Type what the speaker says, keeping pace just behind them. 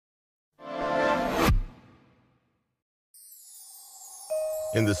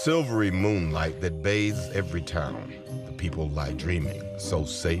In the silvery moonlight that bathes every town, the people lie dreaming, so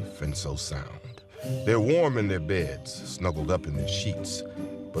safe and so sound. They're warm in their beds, snuggled up in their sheets.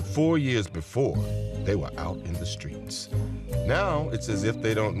 But 4 years before, they were out in the streets. Now it's as if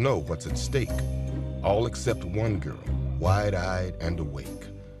they don't know what's at stake. All except one girl, wide-eyed and awake.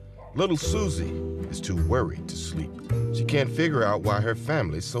 Little Susie is too worried to sleep. She can't figure out why her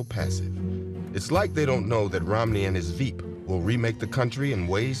family's so passive. It's like they don't know that Romney and his Veep will remake the country in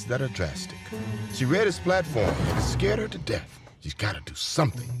ways that are drastic. She read his platform and it scared her to death. She's got to do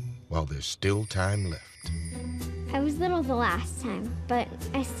something while there's still time left. I was little the last time, but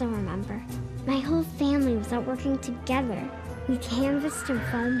I still remember. My whole family was out working together. We canvassed and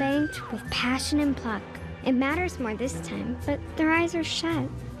phone banked with passion and pluck. It matters more this time, but their eyes are shut.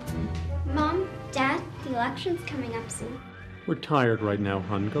 Mom, Dad, the election's coming up soon. We're tired right now,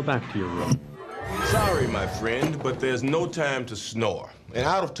 hun. Go back to your room. Sorry, my friend, but there's no time to snore. And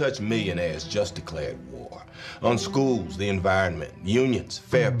out-of-touch millionaires just declared war. On schools, the environment, unions,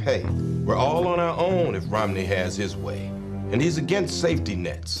 fair pay. We're all on our own if Romney has his way. And he's against safety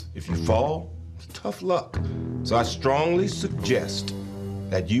nets. If you fall, it's tough luck. So I strongly suggest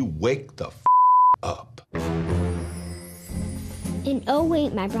that you wake the up. In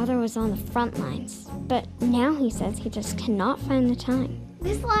 08, my brother was on the front lines, but now he says he just cannot find the time.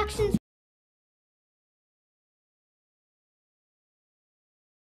 This election's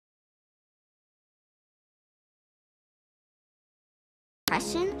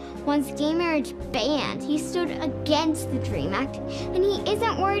wants gay marriage banned. He stood against the DREAM Act, and he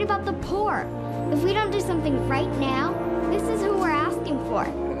isn't worried about the poor. If we don't do something right now, this is who we're asking for.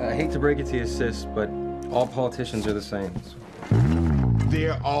 I hate to break it to you, sis, but all politicians are the same.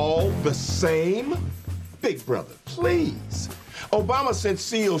 They're all the same? Big brother, please. Obama sent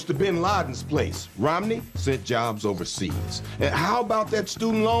SEALs to bin Laden's place. Romney sent jobs overseas. And how about that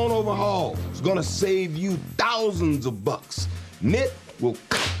student loan overhaul? It's gonna save you thousands of bucks. Mitt will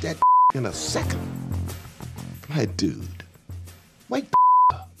cut that in a second. My dude, wake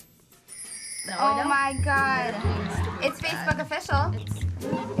up. Oh my God. It's Facebook official.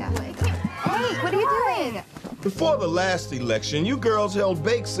 Hey, what are you doing? Before the last election, you girls held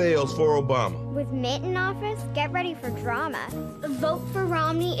bake sales for Obama. With Mitt in office, get ready for drama. A vote for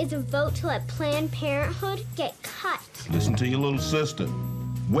Romney is a vote to let Planned Parenthood get cut. Listen to your little sister.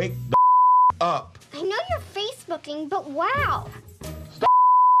 Wake the up. I know you're Facebooking, but wow.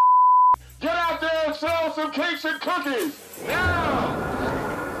 Get out there and sell some cakes and cookies! Now!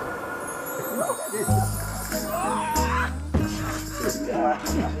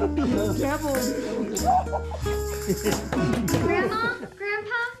 Grandma?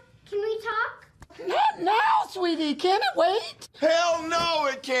 Grandpa? Can we talk? Not now, sweetie. Can it wait? Hell no,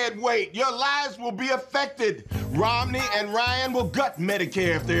 it can't wait. Your lives will be affected. Romney and Ryan will gut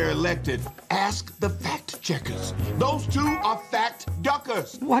Medicare if they're elected. Ask the fact checkers. Those two are fact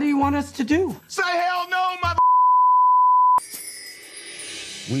duckers. What do you want us to do? Say hell no, mother.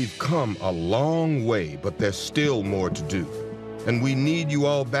 We've come a long way, but there's still more to do. And we need you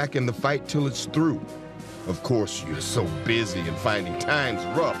all back in the fight till it's through. Of course, you're so busy and finding times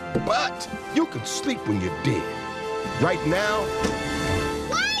rough, but you can sleep when you're dead. Right now,